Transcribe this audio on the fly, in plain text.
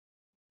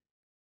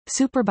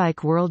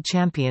Superbike World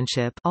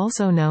Championship,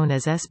 also known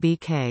as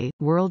SBK,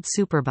 World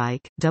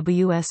Superbike,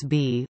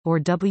 WSB, or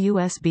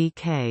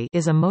WSBK,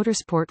 is a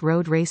motorsport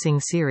road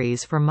racing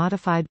series for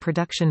modified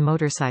production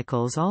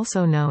motorcycles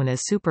also known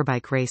as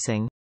superbike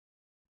racing.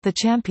 The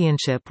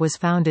championship was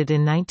founded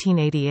in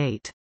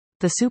 1988.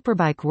 The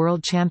Superbike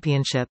World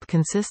Championship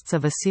consists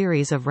of a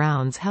series of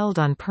rounds held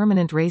on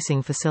permanent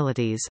racing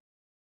facilities.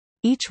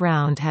 Each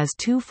round has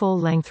 2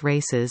 full-length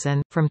races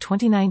and, from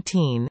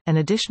 2019, an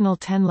additional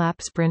 10-lap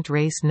sprint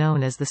race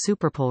known as the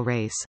Superpole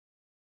race.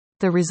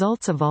 The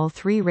results of all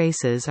 3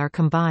 races are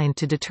combined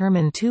to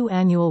determine 2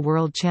 annual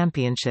World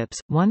Championships,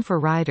 one for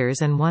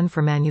riders and one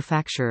for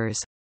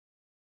manufacturers.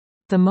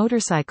 The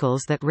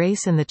motorcycles that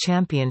race in the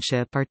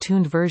championship are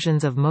tuned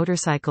versions of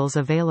motorcycles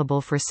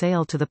available for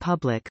sale to the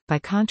public, by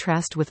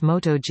contrast with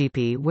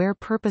MotoGP where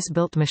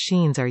purpose-built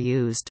machines are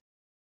used.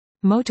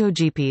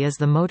 MotoGP is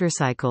the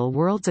motorcycle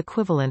world's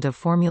equivalent of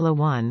Formula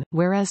One,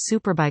 whereas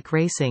superbike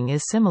racing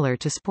is similar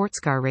to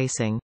sportscar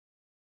racing.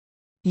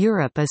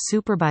 Europe is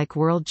Superbike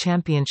World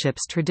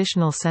Championship's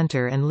traditional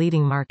center and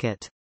leading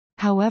market.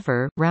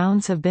 However,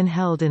 rounds have been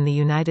held in the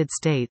United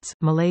States,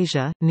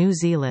 Malaysia, New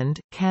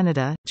Zealand,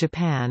 Canada,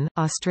 Japan,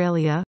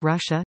 Australia,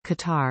 Russia,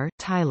 Qatar,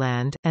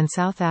 Thailand, and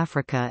South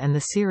Africa, and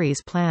the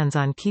series plans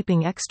on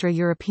keeping extra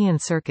European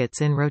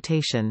circuits in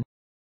rotation.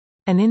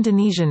 An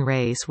Indonesian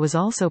race was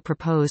also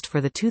proposed for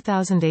the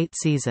 2008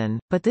 season,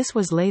 but this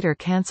was later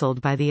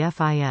cancelled by the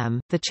FIM.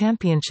 The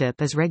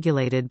championship is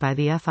regulated by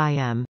the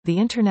FIM, the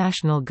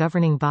international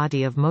governing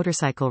body of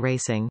motorcycle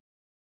racing.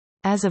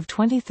 As of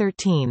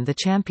 2013, the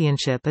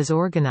championship is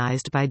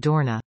organized by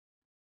Dorna.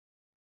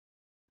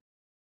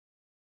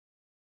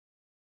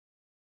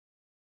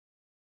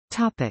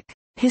 Topic: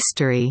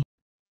 History.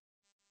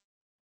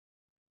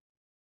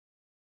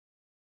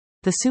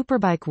 The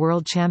Superbike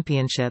World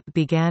Championship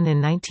began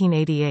in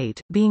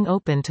 1988, being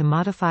open to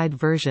modified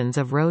versions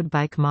of road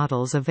bike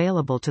models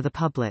available to the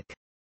public.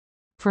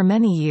 For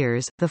many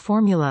years, the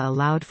formula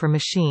allowed for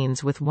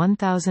machines with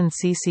 1000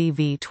 cc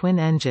V-twin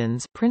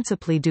engines,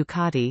 principally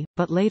Ducati,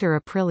 but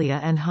later Aprilia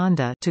and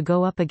Honda, to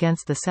go up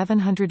against the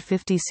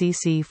 750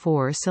 cc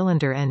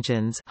 4-cylinder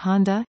engines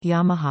Honda,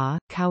 Yamaha,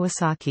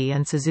 Kawasaki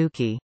and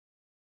Suzuki.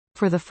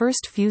 For the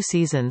first few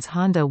seasons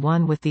Honda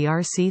won with the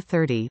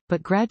RC30,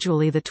 but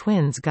gradually the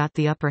twins got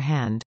the upper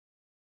hand.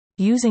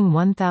 Using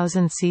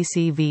 1000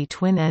 cc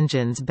V-twin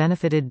engines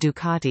benefited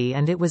Ducati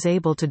and it was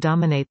able to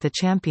dominate the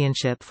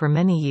championship for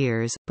many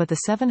years, but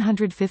the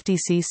 750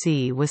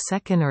 cc was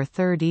second or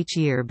third each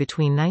year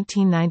between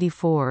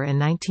 1994 and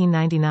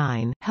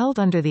 1999, held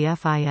under the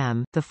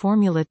FIM. The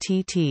Formula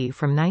TT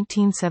from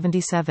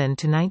 1977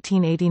 to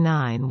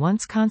 1989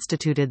 once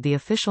constituted the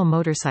official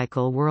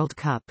motorcycle World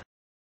Cup.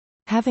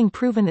 Having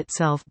proven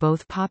itself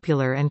both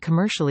popular and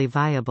commercially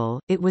viable,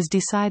 it was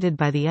decided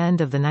by the end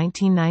of the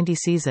 1990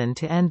 season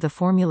to end the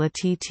Formula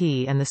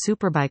TT and the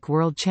Superbike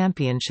World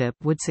Championship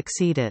would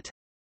succeed it.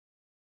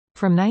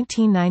 From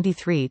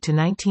 1993 to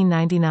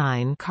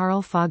 1999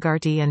 Carl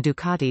Fogarty and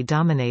Ducati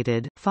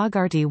dominated.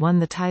 Fogarty won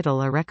the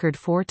title a record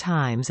 4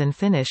 times and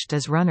finished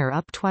as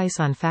runner-up twice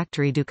on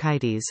factory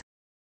Ducatis.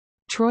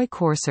 Troy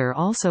Corser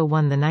also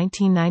won the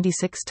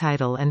 1996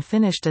 title and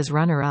finished as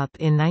runner-up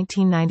in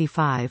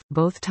 1995,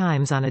 both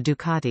times on a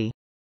Ducati.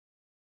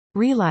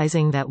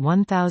 Realizing that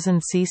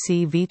 1000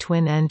 cc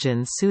V-twin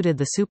engines suited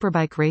the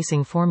superbike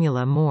racing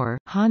formula more,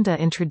 Honda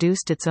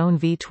introduced its own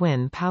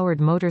V-twin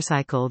powered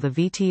motorcycle, the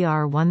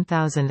VTR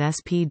 1000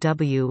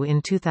 SPW,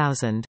 in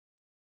 2000.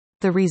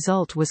 The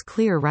result was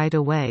clear right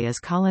away as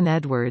Colin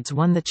Edwards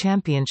won the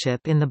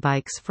championship in the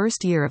bike's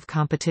first year of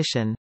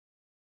competition.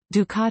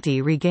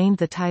 Ducati regained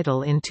the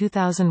title in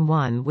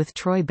 2001 with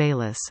Troy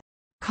Bayliss.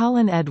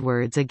 Colin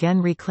Edwards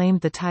again reclaimed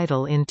the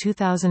title in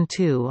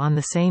 2002 on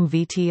the same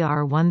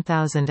VTR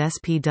 1000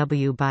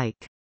 SPW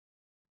bike.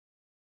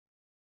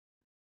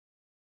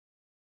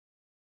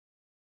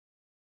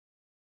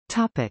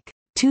 Topic: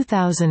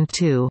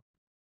 2002.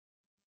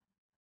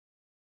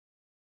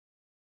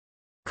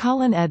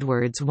 Colin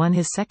Edwards won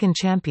his second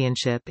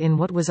championship in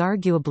what was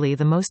arguably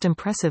the most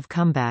impressive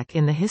comeback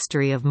in the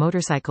history of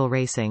motorcycle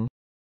racing.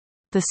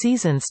 The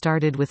season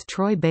started with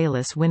Troy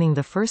Bayliss winning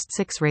the first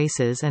 6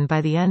 races, and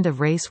by the end of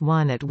race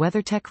 1 at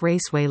WeatherTech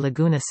Raceway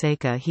Laguna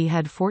Seca he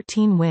had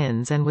 14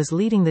 wins and was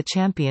leading the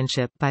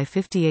championship by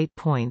 58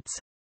 points.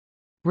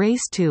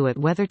 Race 2 at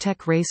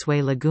WeatherTech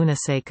Raceway Laguna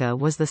Seca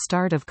was the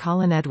start of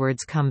Colin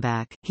Edwards'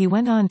 comeback. He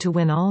went on to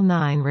win all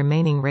 9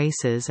 remaining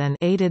races and,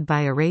 aided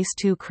by a race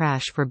 2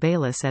 crash for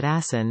Bayliss at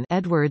Assen,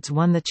 Edwards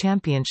won the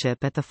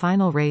championship at the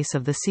final race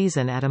of the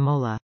season at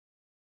Imola.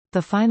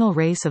 The final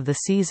race of the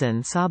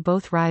season saw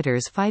both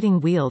riders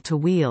fighting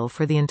wheel-to-wheel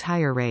for the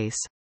entire race.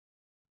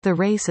 The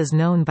race is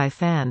known by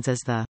fans as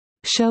the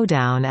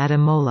Showdown at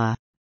Imola.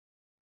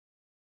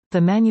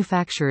 The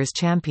Manufacturers'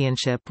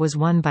 Championship was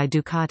won by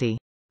Ducati.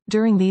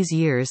 During these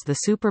years the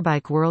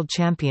Superbike World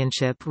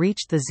Championship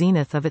reached the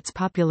zenith of its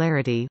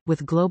popularity,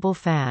 with global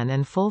fan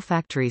and full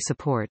factory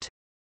support.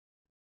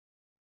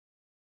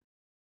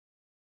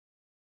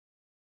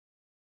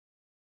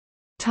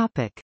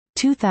 Topic: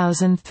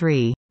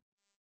 2003.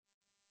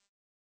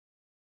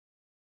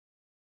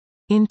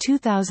 In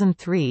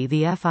 2003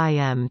 the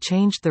FIM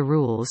changed the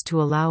rules to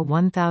allow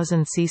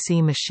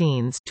 1000cc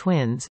machines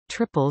twins,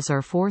 triples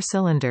or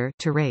four-cylinder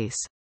to race.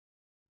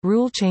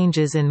 Rule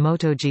changes in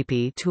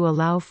MotoGP to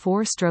allow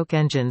four-stroke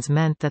engines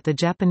meant that the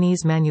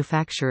Japanese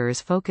manufacturers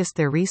focused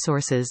their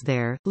resources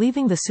there,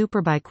 leaving the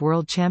Superbike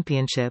World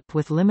Championship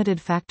with limited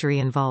factory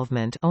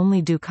involvement,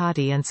 only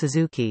Ducati and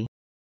Suzuki.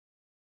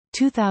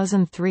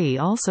 2003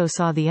 also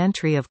saw the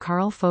entry of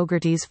Carl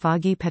Fogarty's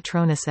Foggy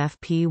Petronas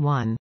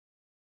FP1.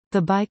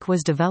 The bike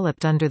was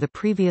developed under the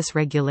previous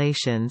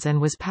regulations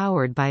and was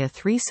powered by a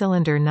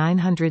three-cylinder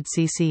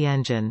 900cc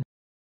engine.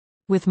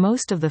 With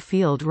most of the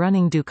field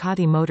running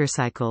Ducati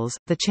motorcycles,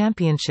 the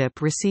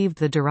championship received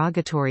the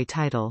derogatory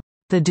title,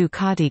 the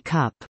Ducati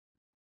Cup.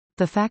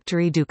 The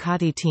factory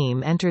Ducati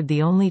team entered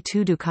the only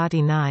two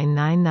Ducati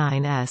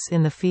 999s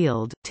in the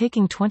field,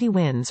 taking 20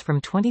 wins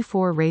from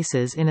 24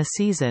 races in a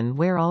season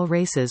where all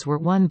races were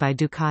won by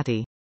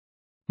Ducati.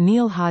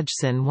 Neil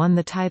Hodgson won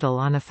the title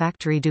on a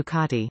factory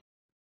Ducati.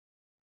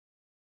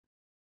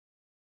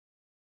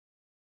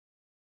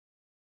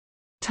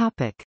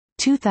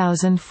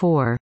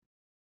 2004.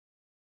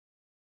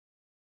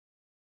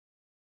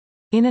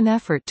 In an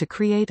effort to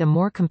create a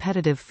more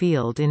competitive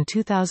field in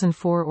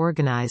 2004,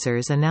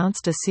 organizers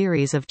announced a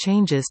series of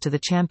changes to the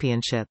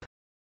championship.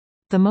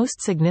 The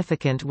most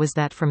significant was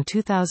that from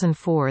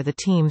 2004 the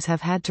teams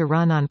have had to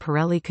run on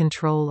Pirelli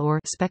Control or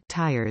Spec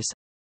tires.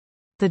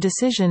 The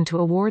decision to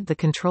award the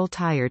Control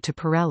tire to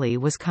Pirelli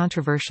was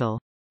controversial.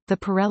 The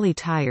Pirelli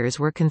tires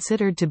were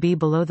considered to be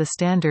below the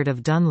standard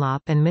of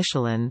Dunlop and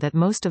Michelin that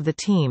most of the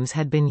teams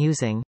had been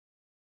using.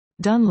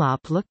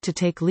 Dunlop looked to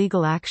take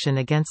legal action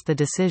against the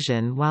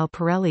decision, while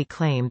Pirelli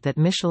claimed that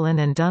Michelin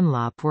and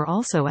Dunlop were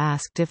also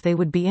asked if they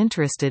would be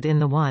interested in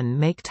the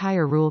one-make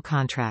tire rule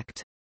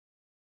contract.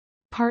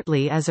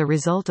 Partly as a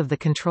result of the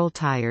Control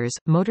tires,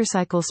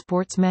 Motorcycle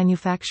Sports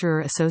Manufacturer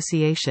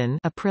Association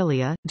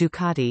Aprilia,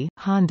 Ducati,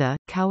 Honda,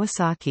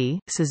 Kawasaki,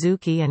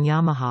 Suzuki and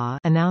Yamaha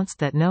announced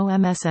that no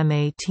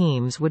MSMA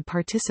teams would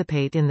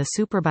participate in the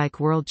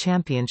Superbike World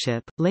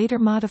Championship, later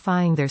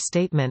modifying their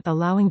statement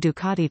allowing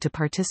Ducati to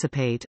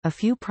participate. A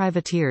few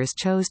privateers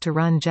chose to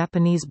run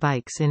Japanese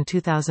bikes in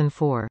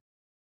 2004.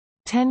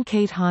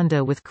 10Kate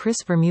Honda with Chris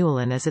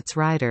Vermeulen as its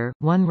rider,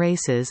 won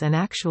races and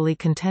actually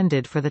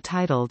contended for the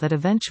title that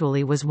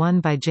eventually was won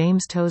by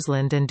James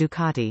Toseland and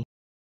Ducati.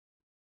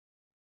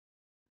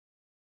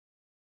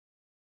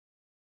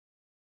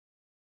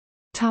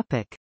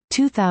 Topic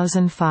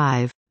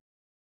 2005.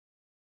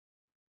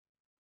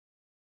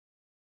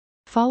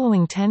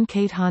 Following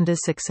 10Kate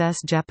Honda's success,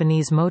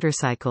 Japanese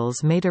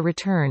motorcycles made a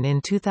return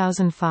in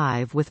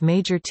 2005 with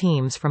major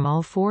teams from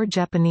all four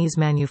Japanese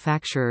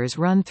manufacturers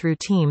run through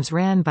teams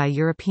ran by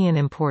European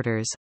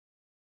importers.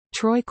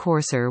 Troy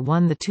Corser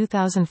won the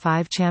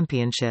 2005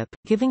 championship,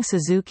 giving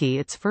Suzuki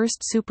its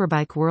first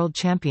Superbike World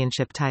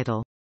Championship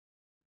title.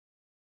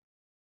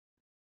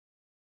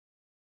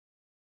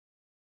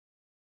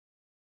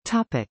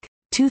 Topic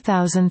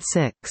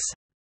 2006.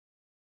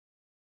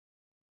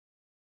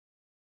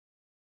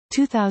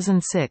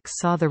 2006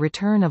 saw the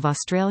return of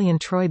Australian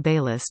Troy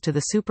Bayliss to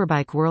the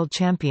Superbike World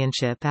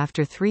Championship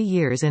after 3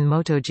 years in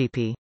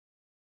MotoGP.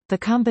 The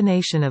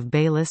combination of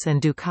Bayliss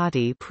and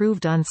Ducati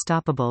proved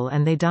unstoppable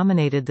and they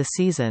dominated the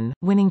season,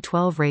 winning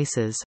 12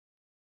 races.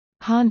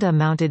 Honda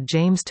mounted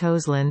James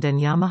Toseland and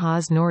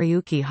Yamaha's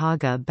Noriyuki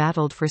Haga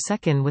battled for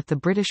second with the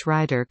British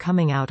rider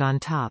coming out on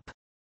top.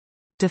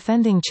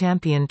 Defending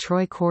champion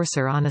Troy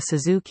Corser on a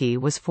Suzuki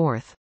was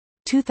fourth.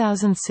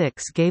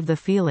 2006 gave the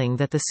feeling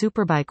that the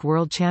Superbike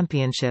World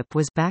Championship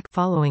was back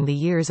following the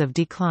years of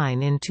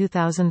decline in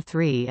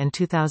 2003 and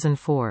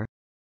 2004.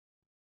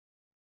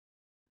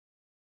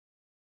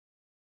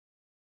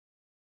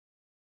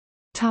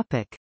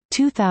 Topic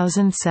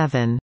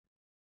 2007.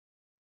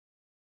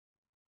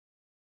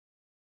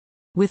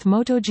 With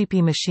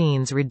MotoGP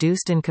machines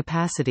reduced in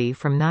capacity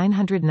from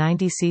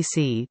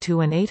 990cc to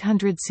an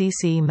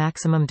 800cc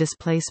maximum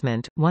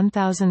displacement,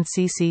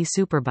 1000cc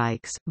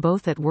superbikes,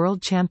 both at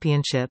World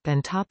Championship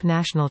and top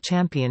national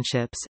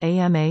championships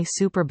AMA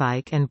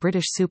Superbike and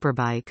British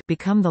Superbike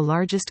become the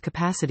largest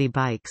capacity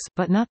bikes,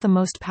 but not the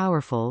most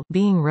powerful,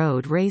 being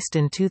road raced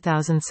in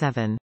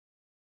 2007.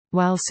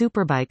 While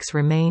superbikes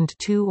remained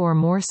 2 or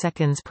more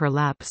seconds per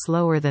lap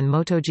slower than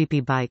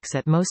MotoGP bikes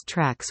at most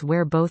tracks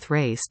where both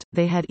raced,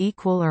 they had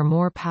equal or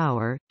more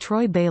power.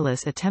 Troy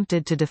Bayliss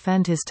attempted to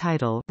defend his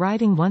title,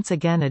 riding once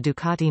again a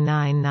Ducati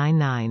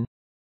 999.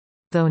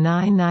 Though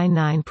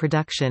 999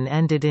 production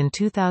ended in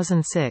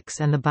 2006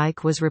 and the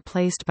bike was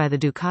replaced by the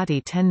Ducati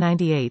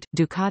 1098,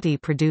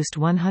 Ducati produced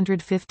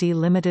 150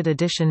 limited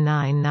edition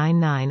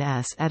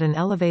 999s at an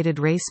elevated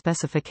race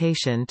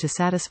specification to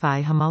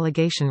satisfy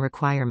homologation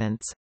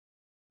requirements.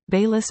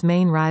 Bayliss'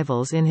 main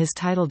rivals in his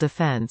title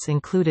defense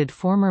included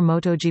former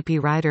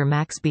MotoGP rider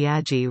Max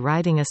Biaggi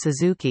riding a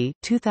Suzuki,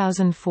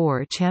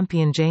 2004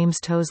 champion James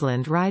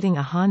Toseland riding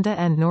a Honda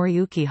and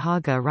Noriyuki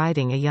Haga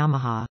riding a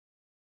Yamaha.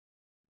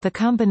 The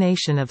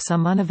combination of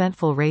some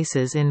uneventful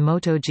races in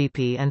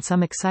MotoGP and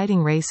some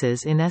exciting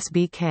races in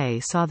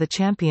SBK saw the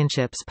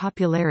championship's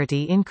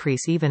popularity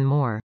increase even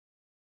more.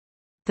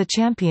 The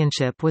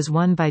championship was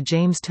won by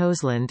James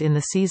Toseland in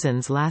the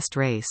season's last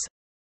race.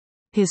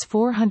 His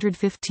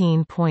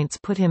 415 points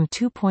put him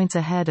 2 points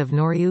ahead of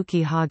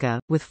Noriyuki Haga,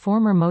 with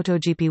former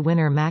MotoGP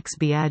winner Max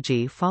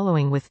Biaggi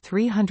following with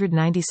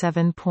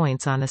 397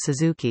 points on a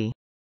Suzuki.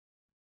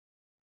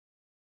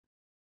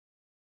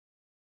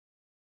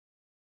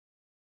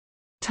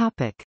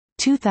 Topic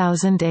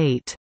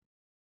 2008.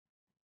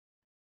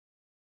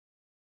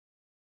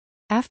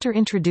 After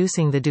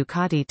introducing the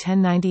Ducati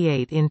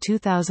 1098 in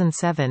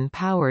 2007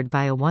 powered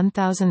by a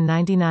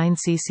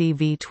 1099cc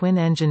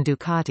V-twin-engine,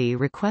 Ducati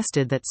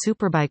requested that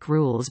Superbike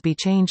rules be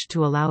changed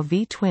to allow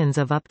V-twins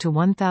of up to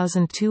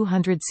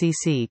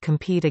 1200cc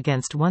compete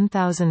against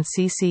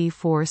 1000cc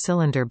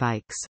four-cylinder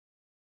bikes.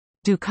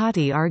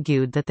 Ducati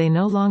argued that they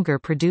no longer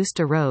produced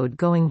a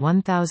road-going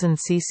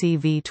 1000cc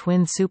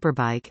V-twin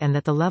Superbike and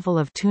that the level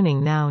of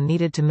tuning now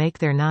needed to make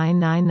their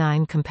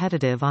 999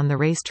 competitive on the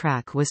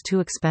racetrack was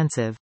too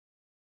expensive.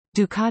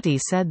 Ducati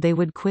said they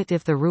would quit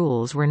if the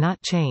rules were not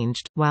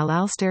changed, while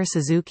Alstar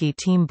Suzuki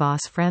team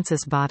boss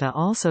Francis Botta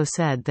also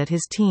said that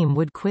his team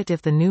would quit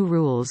if the new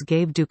rules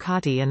gave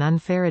Ducati an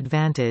unfair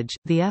advantage.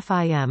 The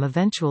FIM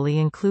eventually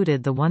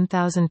included the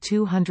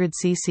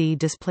 1200cc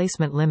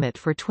displacement limit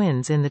for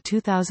twins in the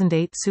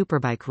 2008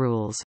 Superbike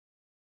rules.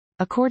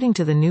 According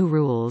to the new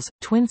rules,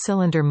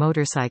 twin-cylinder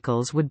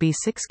motorcycles would be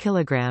 6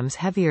 kg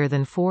heavier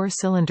than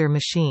four-cylinder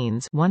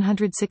machines,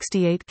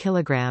 168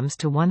 kg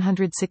to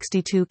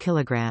 162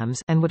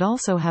 kg, and would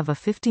also have a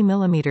 50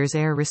 mm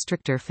air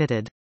restrictor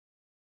fitted.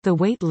 The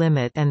weight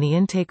limit and the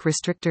intake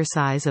restrictor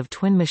size of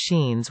twin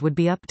machines would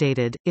be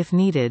updated, if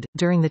needed,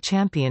 during the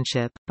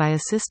championship, by a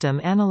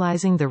system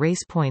analyzing the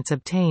race points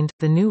obtained.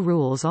 The new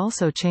rules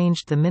also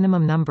changed the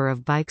minimum number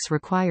of bikes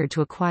required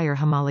to acquire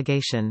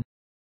homologation.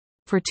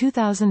 For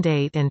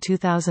 2008 and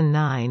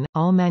 2009,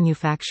 all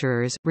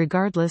manufacturers,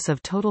 regardless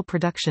of total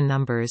production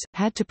numbers,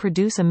 had to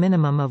produce a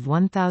minimum of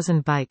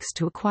 1,000 bikes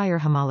to acquire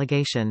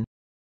homologation.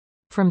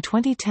 From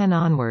 2010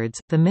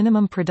 onwards, the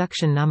minimum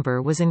production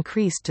number was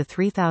increased to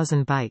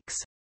 3,000 bikes.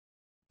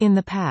 In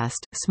the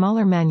past,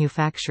 smaller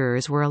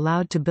manufacturers were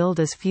allowed to build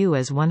as few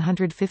as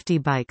 150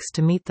 bikes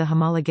to meet the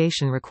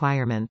homologation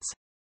requirements.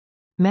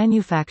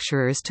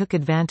 Manufacturers took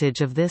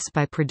advantage of this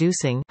by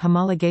producing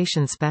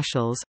homologation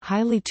specials,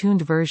 highly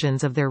tuned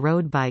versions of their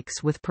road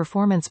bikes with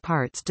performance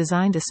parts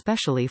designed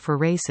especially for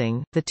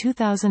racing. The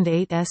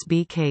 2008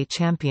 SBK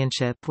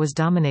Championship was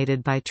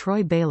dominated by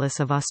Troy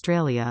Bayliss of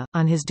Australia,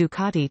 on his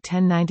Ducati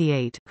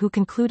 1098, who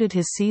concluded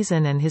his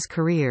season and his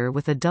career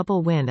with a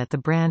double win at the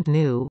brand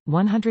new,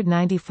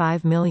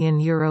 €195 million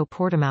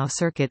Portimão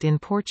circuit in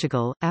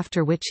Portugal,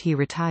 after which he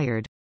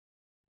retired.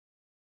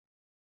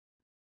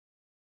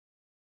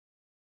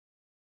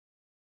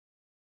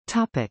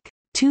 Topic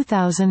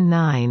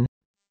 2009.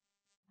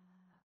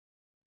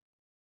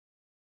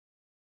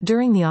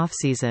 During the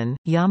off-season,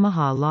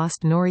 Yamaha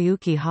lost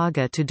Noriyuki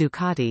Haga to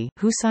Ducati,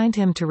 who signed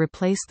him to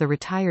replace the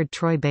retired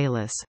Troy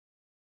Bayliss.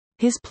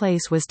 His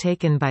place was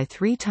taken by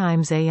 3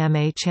 times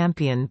AMA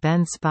champion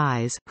Ben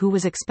Spies, who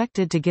was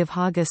expected to give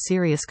Haga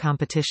serious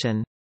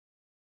competition.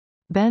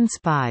 Ben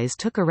Spies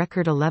took a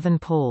record 11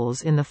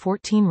 poles in the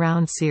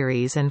 14-round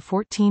series and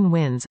 14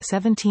 wins,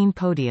 17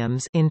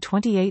 podiums in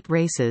 28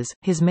 races.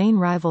 His main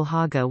rival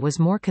Haga was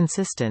more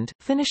consistent,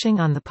 finishing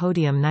on the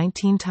podium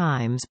 19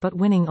 times but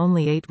winning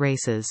only 8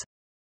 races.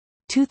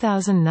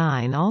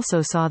 2009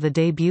 also saw the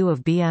debut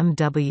of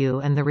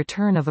BMW and the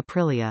return of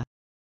Aprilia.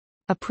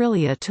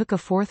 Aprilia took a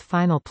 4th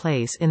final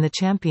place in the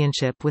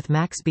championship with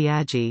Max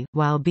Biaggi,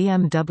 while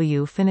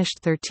BMW finished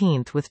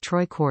 13th with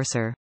Troy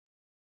Corser.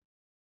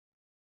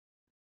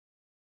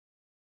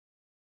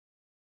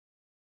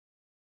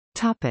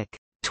 Topic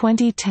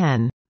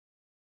 2010.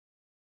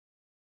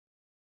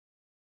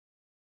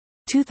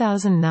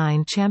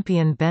 2009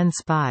 champion Ben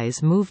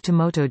Spies moved to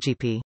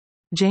MotoGP.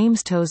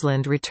 James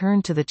Toseland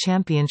returned to the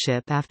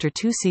championship after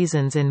 2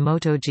 seasons in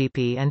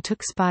MotoGP and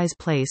took Spies'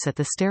 place at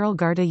the Sterile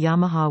Garda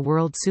Yamaha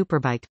World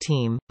Superbike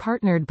team,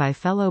 partnered by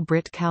fellow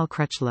Brit Cal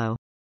Crutchlow.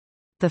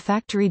 The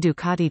factory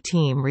Ducati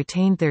team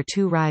retained their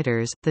 2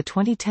 riders. The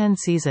 2010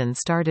 season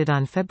started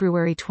on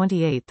February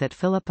 28 at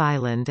Phillip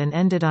Island and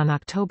ended on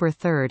October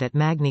 3 at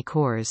Magny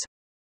Cours.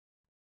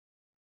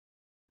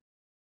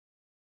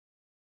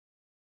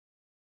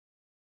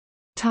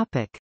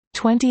 Topic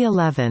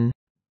 2011.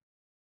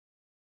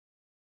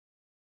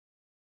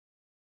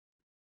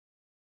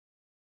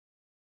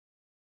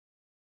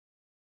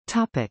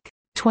 Topic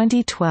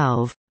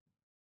 2012.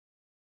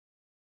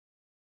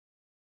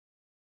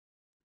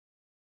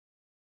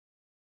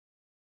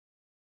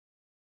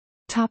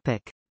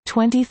 Topic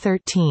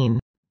 2013.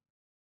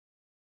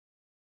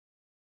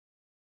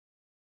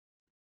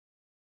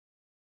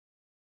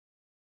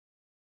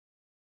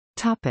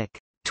 Topic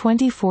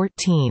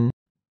 2014.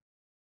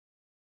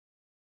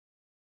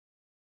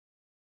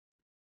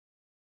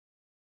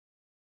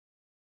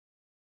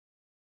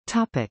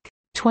 Topic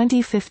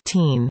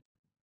 2015.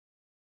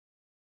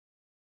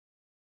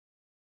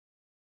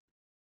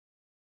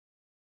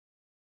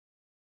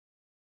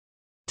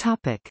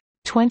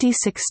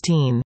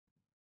 2016.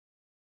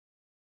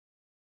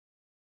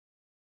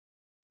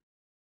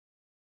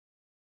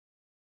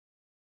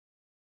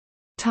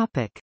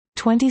 Topic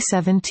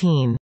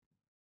 2017.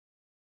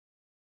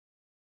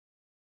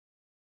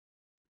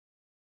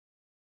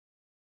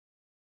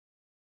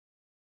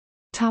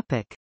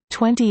 Topic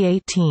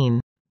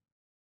 2018.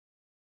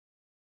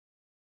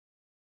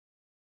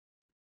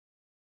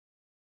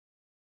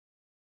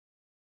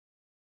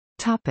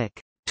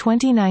 Topic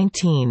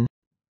 2019.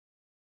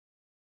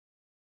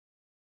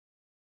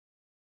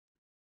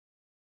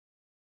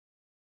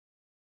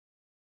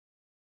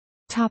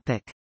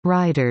 Topic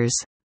Riders.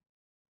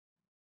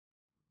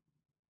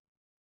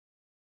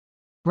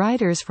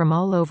 Riders from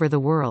all over the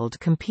world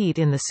compete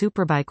in the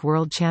Superbike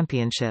World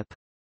Championship.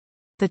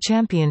 The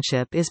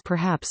championship is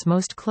perhaps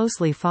most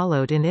closely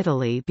followed in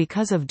Italy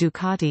because of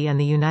Ducati and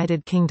the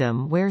United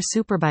Kingdom, where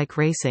superbike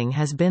racing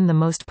has been the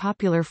most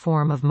popular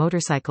form of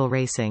motorcycle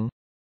racing.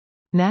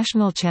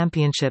 National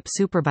championship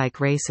superbike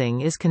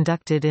racing is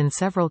conducted in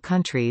several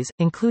countries,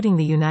 including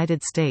the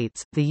United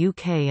States, the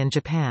UK and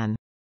Japan.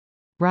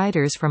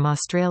 Riders from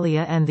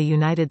Australia and the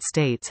United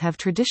States have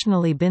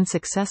traditionally been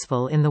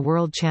successful in the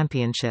World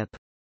Championship.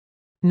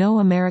 No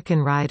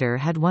American rider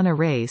had won a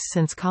race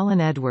since Colin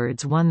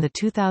Edwards won the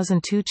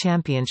 2002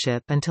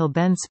 championship until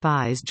Ben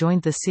Spies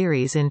joined the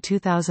series in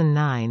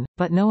 2009,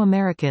 but no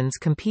Americans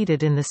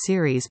competed in the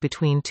series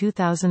between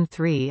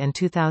 2003 and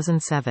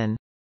 2007.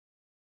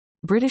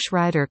 British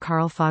rider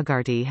Carl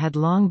Fogarty had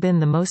long been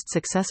the most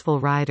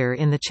successful rider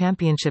in the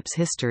championship's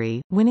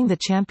history, winning the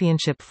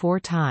championship 4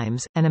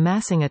 times, and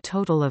amassing a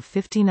total of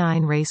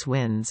 59 race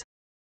wins.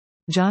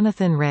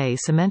 Jonathan Rea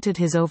cemented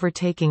his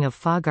overtaking of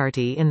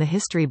Fogarty in the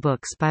history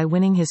books by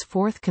winning his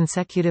 4th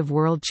consecutive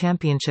World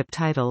Championship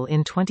title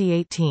in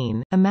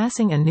 2018,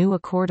 amassing a new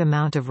record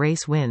amount of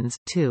race wins,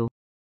 2.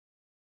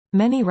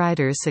 Many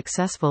riders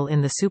successful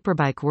in the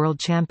Superbike World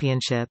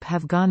Championship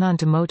have gone on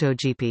to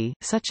MotoGP,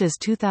 such as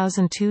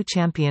 2002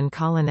 champion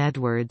Colin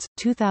Edwards,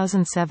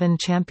 2007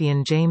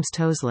 champion James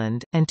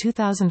Toseland, and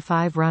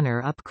 2005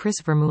 runner-up Chris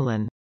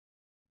Vermeulen.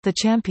 The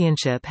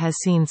championship has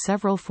seen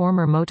several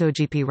former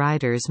MotoGP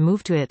riders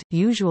move to it,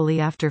 usually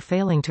after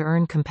failing to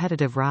earn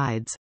competitive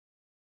rides.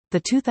 The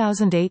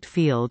 2008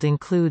 field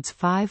includes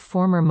 5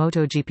 former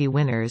MotoGP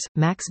winners,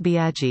 Max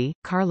Biaggi,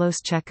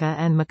 Carlos Checa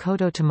and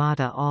Makoto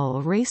Tamada,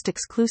 all raced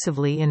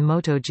exclusively in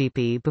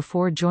MotoGP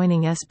before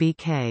joining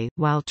SBK,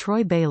 while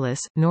Troy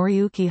Bayliss,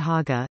 Noriyuki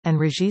Haga, and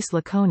Régis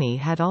Laconi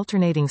had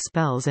alternating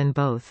spells in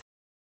both.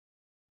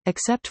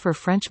 Except for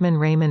Frenchman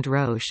Raymond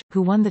Roche,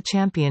 who won the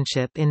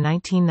championship in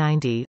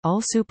 1990,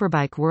 all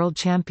Superbike world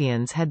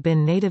champions had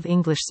been native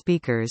English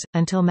speakers,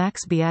 until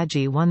Max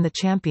Biaggi won the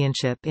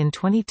championship in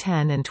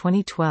 2010 and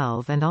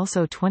 2012 and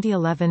also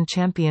 2011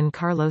 champion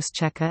Carlos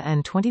Checa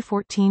and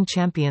 2014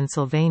 champion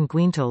Sylvain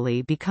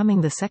Guintoli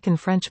becoming the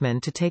second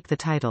Frenchman to take the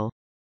title.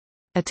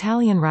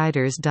 Italian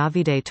riders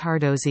Davide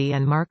Tardozzi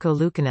and Marco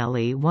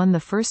Lucanelli won the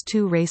first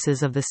 2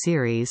 races of the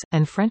series,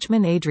 and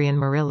Frenchman Adrien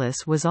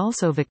Marillis was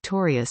also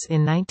victorious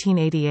in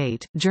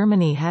 1988.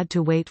 Germany had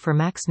to wait for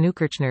Max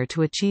Neukirchner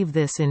to achieve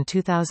this in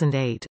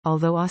 2008,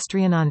 although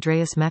Austrian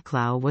Andreas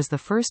Meklau was the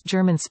first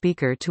German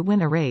speaker to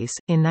win a race,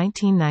 in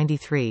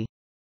 1993.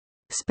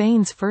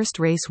 Spain's first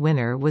race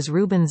winner was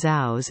Ruben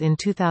Zauz in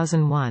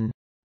 2001.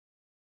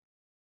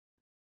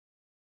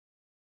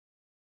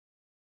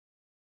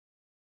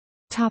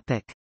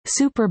 Topic: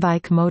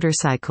 Superbike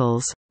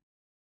motorcycles.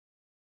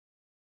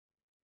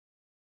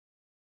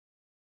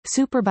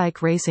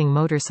 Superbike racing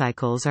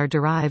motorcycles are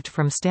derived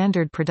from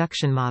standard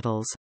production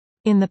models.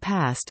 In the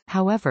past,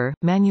 however,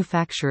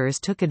 manufacturers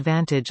took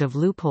advantage of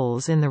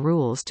loopholes in the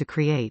rules to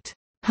create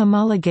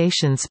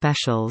homologation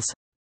specials,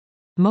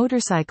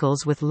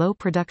 motorcycles with low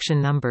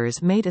production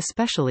numbers made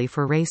especially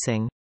for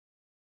racing.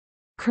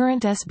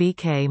 Current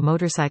SBK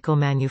motorcycle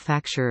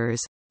manufacturers: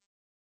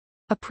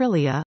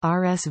 Aprilia,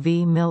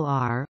 RSV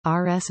Mil-R,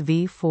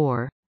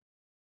 RSV4,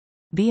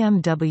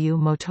 BMW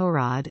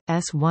Motorrad,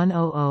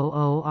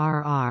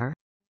 S1000RR,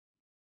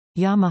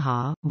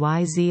 Yamaha,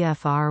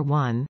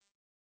 YZF-R1,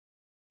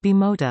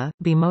 Bimota,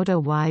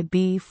 Bimota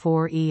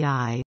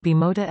YB4EI,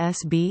 Bimota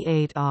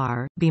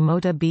SB8R,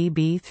 Bimota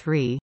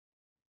BB3,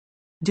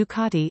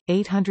 Ducati,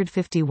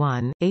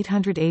 851,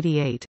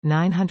 888,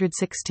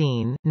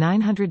 916,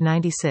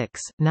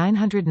 996,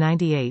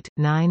 998,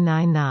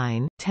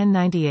 999,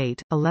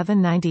 1098,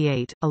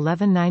 1198,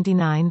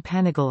 1199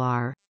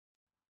 Panigale,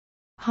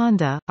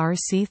 Honda,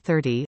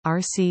 RC30,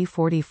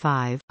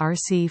 RC45,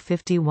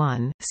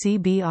 RC51,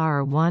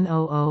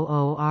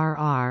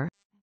 CBR1000RR,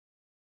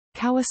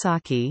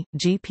 Kawasaki,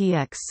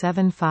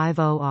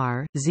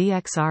 GPX750R,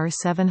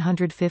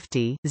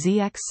 ZXR750,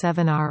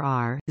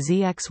 ZX7RR,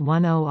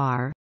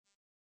 ZX10R,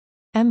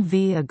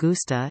 MV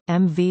Agusta,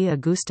 MV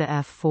Agusta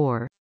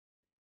F4,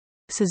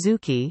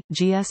 Suzuki,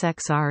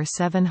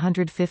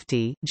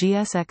 GSXR750,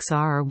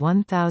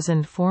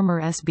 GSXR1000 Former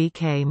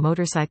SBK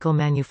motorcycle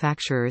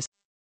manufacturers,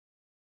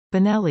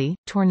 Benelli,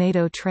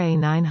 Tornado Tre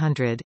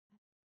 900,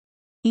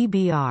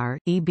 EBR,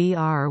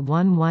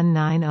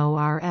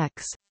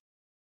 EBR1190RX,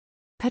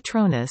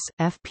 Petronas,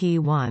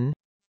 FP1,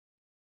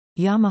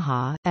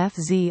 Yamaha,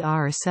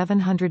 FZR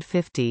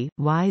 750,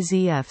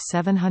 YZF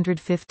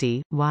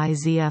 750,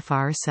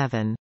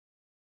 YZF-R7.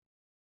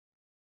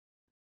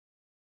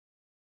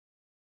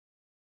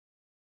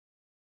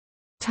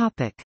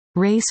 Topic: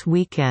 Race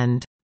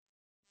weekend.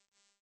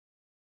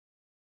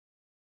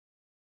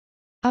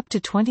 Up to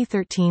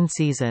 2013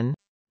 season.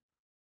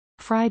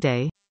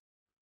 Friday: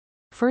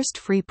 first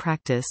free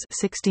practice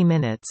 60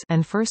 minutes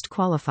and first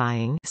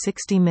qualifying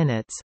 60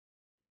 minutes.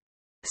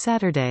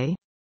 Saturday: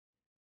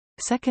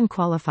 second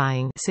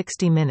qualifying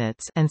 60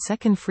 minutes and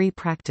second free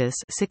practice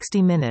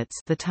 60 minutes.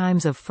 The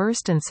times of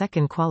first and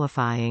second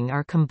qualifying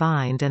are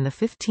combined and the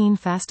 15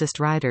 fastest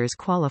riders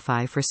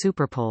qualify for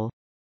Superpole.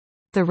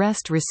 The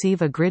rest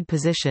receive a grid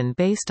position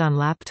based on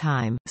lap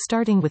time,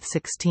 starting with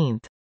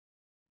 16th.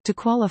 To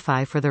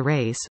qualify for the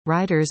race,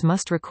 riders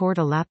must record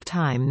a lap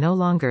time no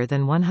longer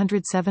than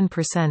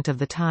 107% of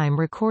the time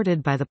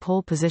recorded by the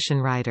pole position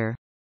rider.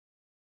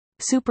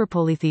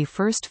 Superpole: the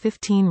first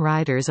 15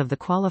 riders of the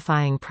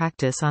qualifying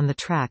practice on the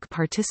track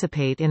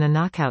participate in a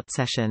knockout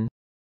session.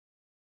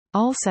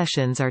 All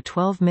sessions are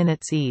 12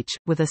 minutes each,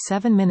 with a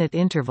 7-minute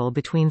interval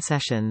between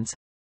sessions.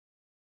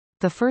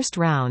 The first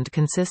round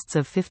consists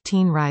of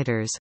 15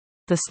 riders.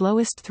 The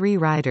slowest 3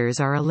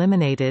 riders are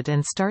eliminated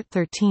and start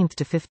 13th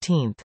to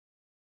 15th.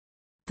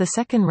 The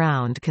second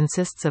round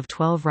consists of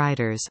 12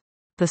 riders.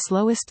 The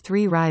slowest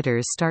 3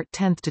 riders start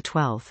 10th to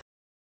 12th.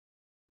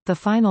 The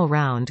final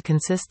round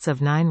consists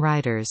of 9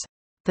 riders.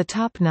 The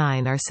top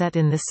 9 are set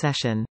in this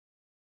session.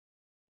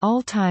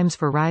 All times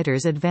for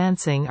riders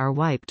advancing are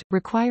wiped,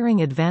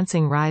 requiring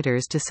advancing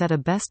riders to set a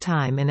best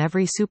time in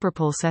every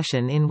Superpole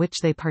session in which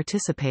they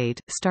participate.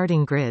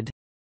 Starting grid.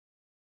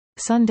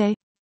 Sunday: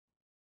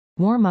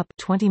 warm-up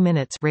 20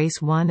 minutes.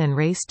 Race 1 and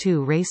Race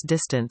 2. Race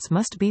distance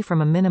must be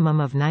from a minimum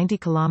of 90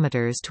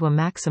 km to a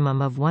maximum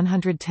of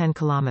 110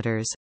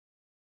 km.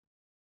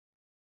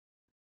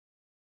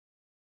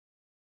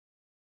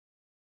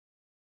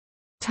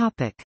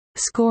 Topic: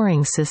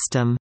 scoring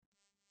system.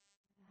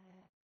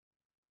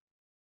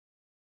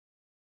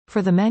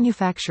 For the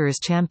Manufacturers'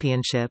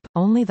 Championship,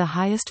 only the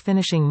highest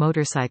finishing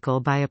motorcycle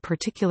by a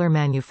particular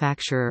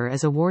manufacturer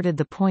is awarded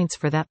the points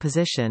for that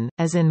position,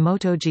 as in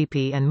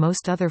MotoGP and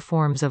most other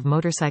forms of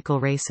motorcycle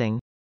racing.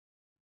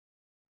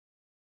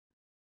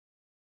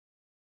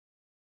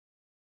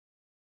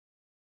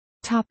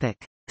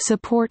 Topic: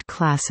 support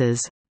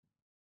classes.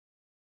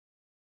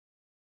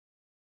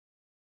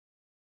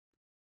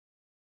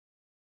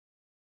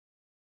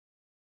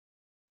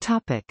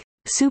 Topic: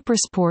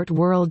 Supersport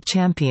World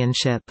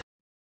Championship.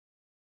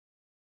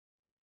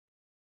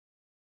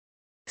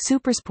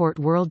 Supersport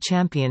World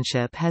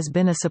Championship has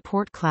been a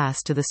support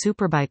class to the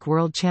Superbike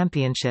World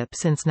Championship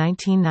since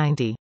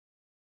 1990.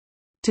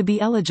 To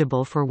be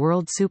eligible for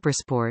World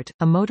Supersport,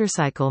 a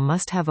motorcycle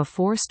must have a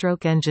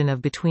 4-stroke engine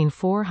of between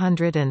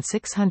 400 and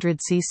 600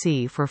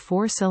 cc for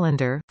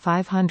 4-cylinder,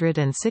 500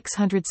 and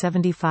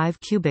 675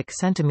 cubic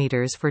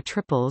centimeters for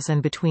triples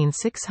and between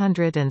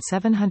 600 and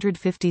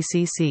 750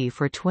 cc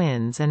for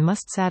twins, and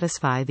must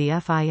satisfy the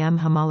FIM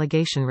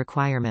homologation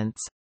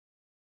requirements.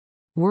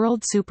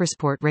 World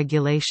Supersport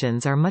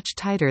regulations are much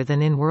tighter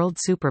than in World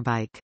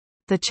Superbike.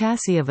 The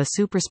chassis of a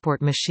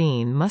Supersport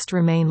machine must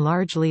remain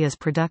largely as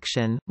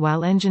production,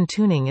 while engine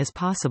tuning is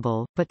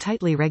possible, but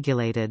tightly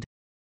regulated.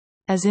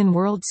 As in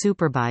World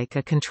Superbike,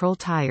 a control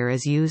tire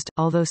is used,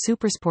 although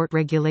Supersport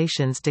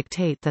regulations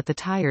dictate that the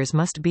tires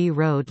must be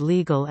road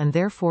legal and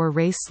therefore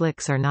race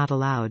slicks are not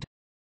allowed.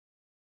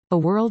 A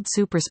World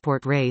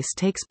Supersport race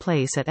takes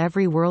place at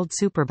every World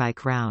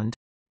Superbike round.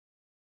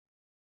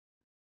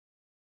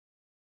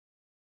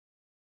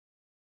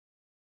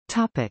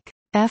 Topic: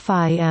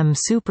 FIM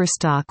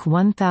Superstock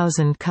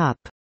 1000 Cup.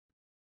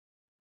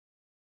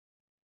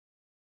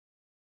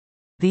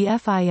 The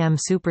FIM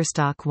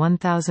Superstock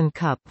 1000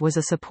 Cup was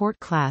a support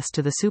class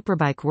to the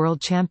Superbike World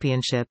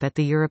Championship at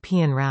the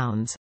European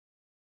rounds.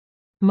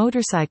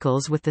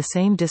 Motorcycles with the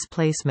same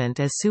displacement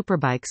as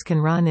Superbikes can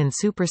run in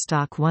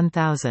Superstock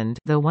 1000,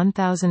 though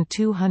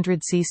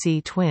 1200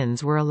 cc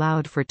twins were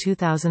allowed for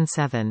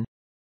 2007.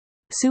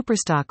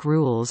 Superstock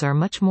rules are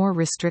much more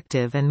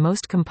restrictive and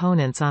most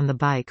components on the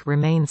bike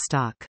remain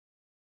stock.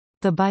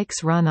 The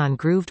bikes run on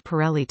grooved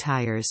Pirelli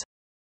tires.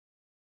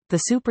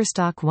 The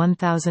Superstock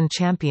 1000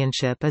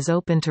 Championship is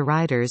open to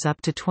riders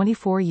up to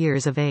 24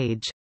 years of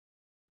age.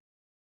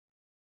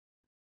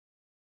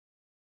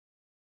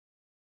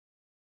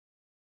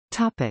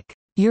 Topic: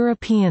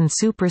 European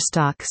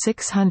Superstock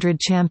 600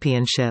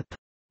 Championship.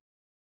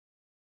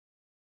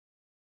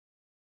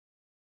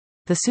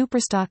 The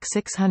Superstock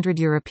 600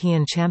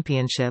 European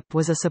Championship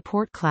was a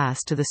support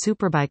class to the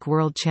Superbike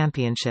World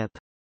Championship.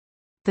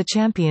 The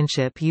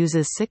championship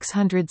uses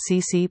 600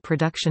 cc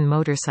production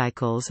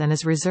motorcycles and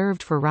is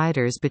reserved for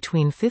riders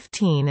between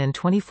 15 and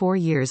 24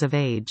 years of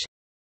age.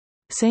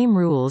 Same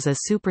rules as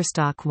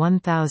Superstock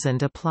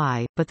 1000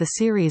 apply, but the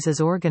series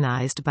is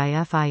organized by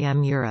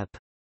FIM Europe.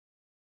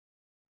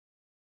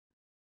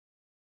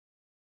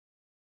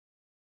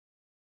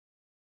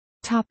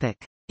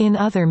 In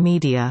other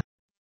media.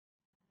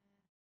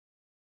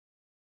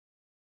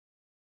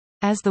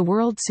 As the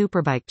World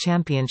Superbike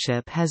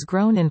Championship has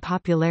grown in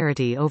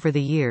popularity over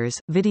the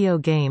years, video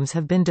games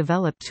have been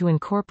developed to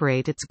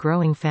incorporate its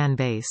growing fan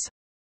base.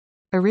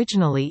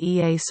 Originally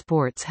EA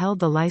Sports held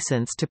the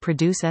license to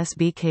produce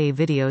SBK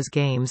Videos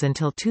games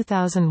until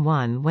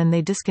 2001 when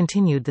they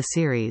discontinued the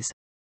series.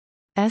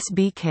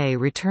 SBK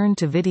returned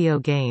to video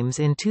games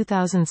in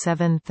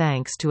 2007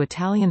 thanks to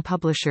Italian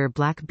publisher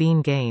Black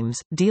Bean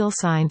Games, deal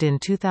signed in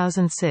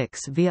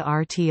 2006 via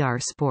RTR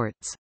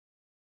Sports.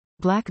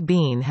 Black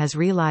Bean has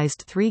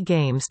released 3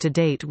 games to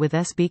date with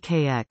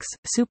SBKX,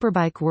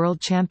 Superbike World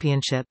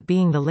Championship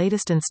being the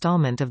latest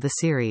installment of the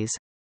series.